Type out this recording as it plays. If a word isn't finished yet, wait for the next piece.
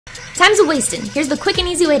Time's a-wastin'. Here's the quick and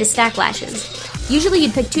easy way to stack lashes. Usually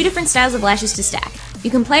you'd pick 2 different styles of lashes to stack. You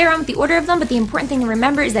can play around with the order of them, but the important thing to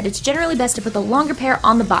remember is that it's generally best to put the longer pair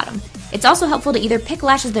on the bottom. It's also helpful to either pick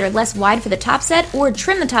lashes that are less wide for the top set, or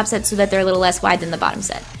trim the top set so that they're a little less wide than the bottom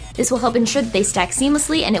set. This will help ensure that they stack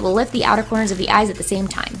seamlessly, and it will lift the outer corners of the eyes at the same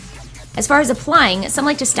time. As far as applying, some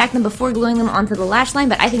like to stack them before gluing them onto the lash line,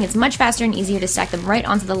 but I think it's much faster and easier to stack them right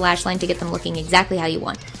onto the lash line to get them looking exactly how you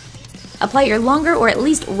want. Apply your longer or at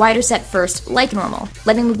least wider set first, like normal,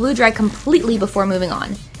 letting the glue dry completely before moving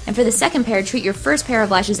on. And for the second pair, treat your first pair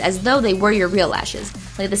of lashes as though they were your real lashes.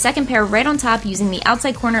 Lay the second pair right on top using the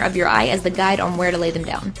outside corner of your eye as the guide on where to lay them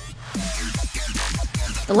down.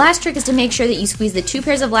 The last trick is to make sure that you squeeze the 2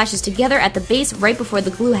 pairs of lashes together at the base right before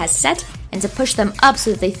the glue has set, and to push them up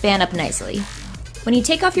so that they fan up nicely. When you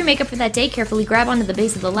take off your makeup for that day, carefully grab onto the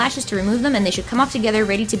base of the lashes to remove them, and they should come off together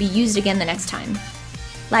ready to be used again the next time.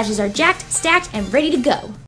 Lashes are jacked, stacked, and ready to go!